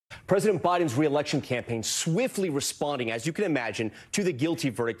President Biden's re-election campaign swiftly responding, as you can imagine, to the guilty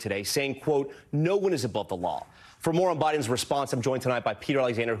verdict today, saying, quote, "No one is above the law." For more on Biden's response, I'm joined tonight by Peter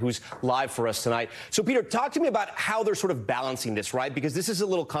Alexander, who's live for us tonight. So, Peter, talk to me about how they're sort of balancing this, right? Because this is a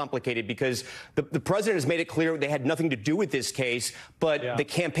little complicated because the president has made it clear they had nothing to do with this case, but the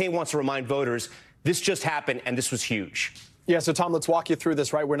campaign wants to remind voters this just happened and this was huge. Yeah, so, Tom, let's walk you through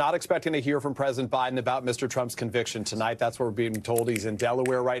this, right? We're not expecting to hear from President Biden about Mr. Trump's conviction tonight. That's what we're being told. He's in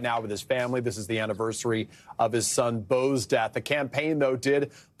Delaware right now with his family. This is the anniversary of his son Beau's death. The campaign, though,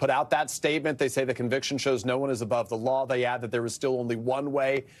 did put out that statement. They say the conviction shows no one is above the law. They add that there is still only one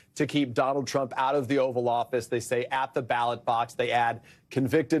way to keep Donald Trump out of the Oval Office. They say at the ballot box. They add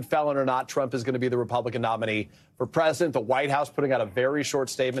convicted felon or not, Trump is going to be the Republican nominee for president. The White House putting out a very short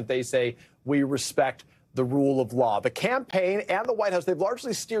statement. They say we respect the rule of law. The campaign and the White House, they've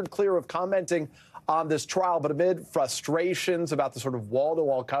largely steered clear of commenting on this trial, but amid frustrations about the sort of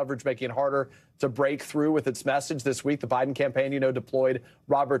wall-to-wall coverage making it harder to break through with its message this week, the Biden campaign, deployed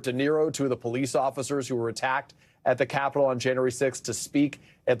Robert De Niro, two of the police officers who were attacked at the Capitol on January 6th, to speak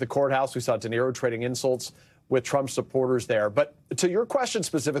at the courthouse. We saw De Niro trading insults with Trump supporters there. But to your question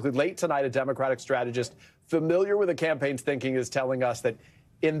specifically, late tonight, a Democratic strategist familiar with the campaign's thinking is telling us that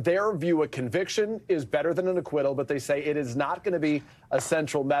in their view, a conviction is better than an acquittal, but they say it is not going to be a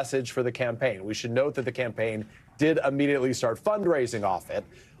central message for the campaign. We should note that the campaign did immediately start fundraising off it.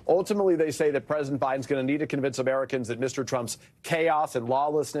 Ultimately, they say that President Biden's going to need to convince Americans that Mr. Trump's chaos and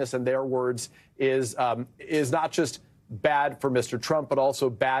lawlessness, in their words, is not just bad for Mr. Trump, but also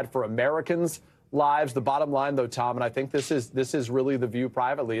bad for Americans' lives. The bottom line, though, Tom, and I think this is really the view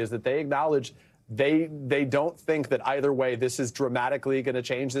privately, is that they acknowledge they don't think that either way this is dramatically going to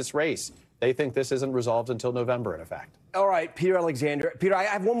change this race. They think this isn't resolved until November, in effect. All right, Peter Alexander. Peter, I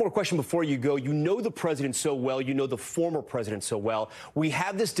have one more question before you go. You know the president so well. You know the former president so well. We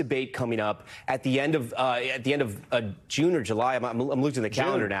have this debate coming up at the end of June or July. I'm losing the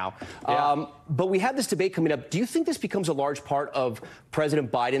calendar now. Yeah. But we have this debate coming up. Do you think this becomes a large part of President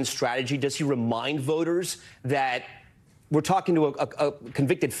Biden's strategy? Does he remind voters that we're talking to a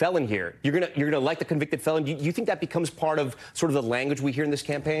convicted felon here? You're gonna elect the convicted felon. Do you think that becomes part of sort of the language we hear in this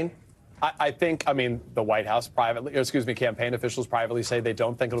campaign? I think, the White House campaign officials privately say they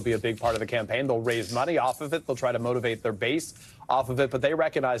don't think it'll be a big part of the campaign. They'll raise money off of it. They'll try to motivate their base off of it. But they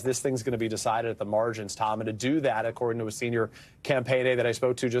recognize this thing's going to be decided at the margins, Tom. And to do that, according to a senior campaign aide that I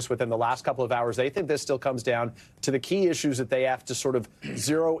spoke to just within the last couple of hours, they think this still comes down to the key issues that they have to sort of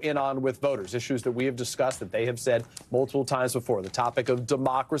zero in on with voters, issues that we have discussed, that they have said multiple times before, the topic of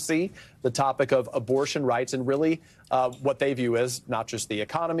democracy, the topic of abortion rights, and really what they view as not just the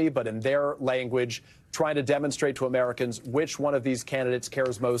economy, but in their language, trying to demonstrate to Americans which one of these candidates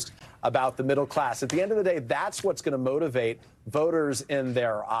cares most about the middle class. At the end of the day, that's what's going to motivate voters in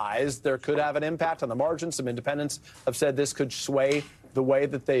their eyes. There could have an impact on the margins. Some independents have said this could sway the way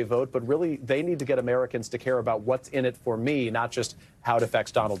that they vote, but really they need to get Americans to care about what's in it for me, not just how it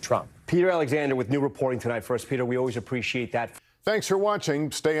affects Donald Trump. Peter Alexander with new reporting tonight for us. Peter, we always appreciate that. Thanks for watching.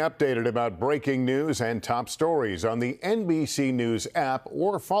 Stay updated about breaking news and top stories on the NBC News app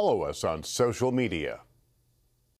or follow us on social media.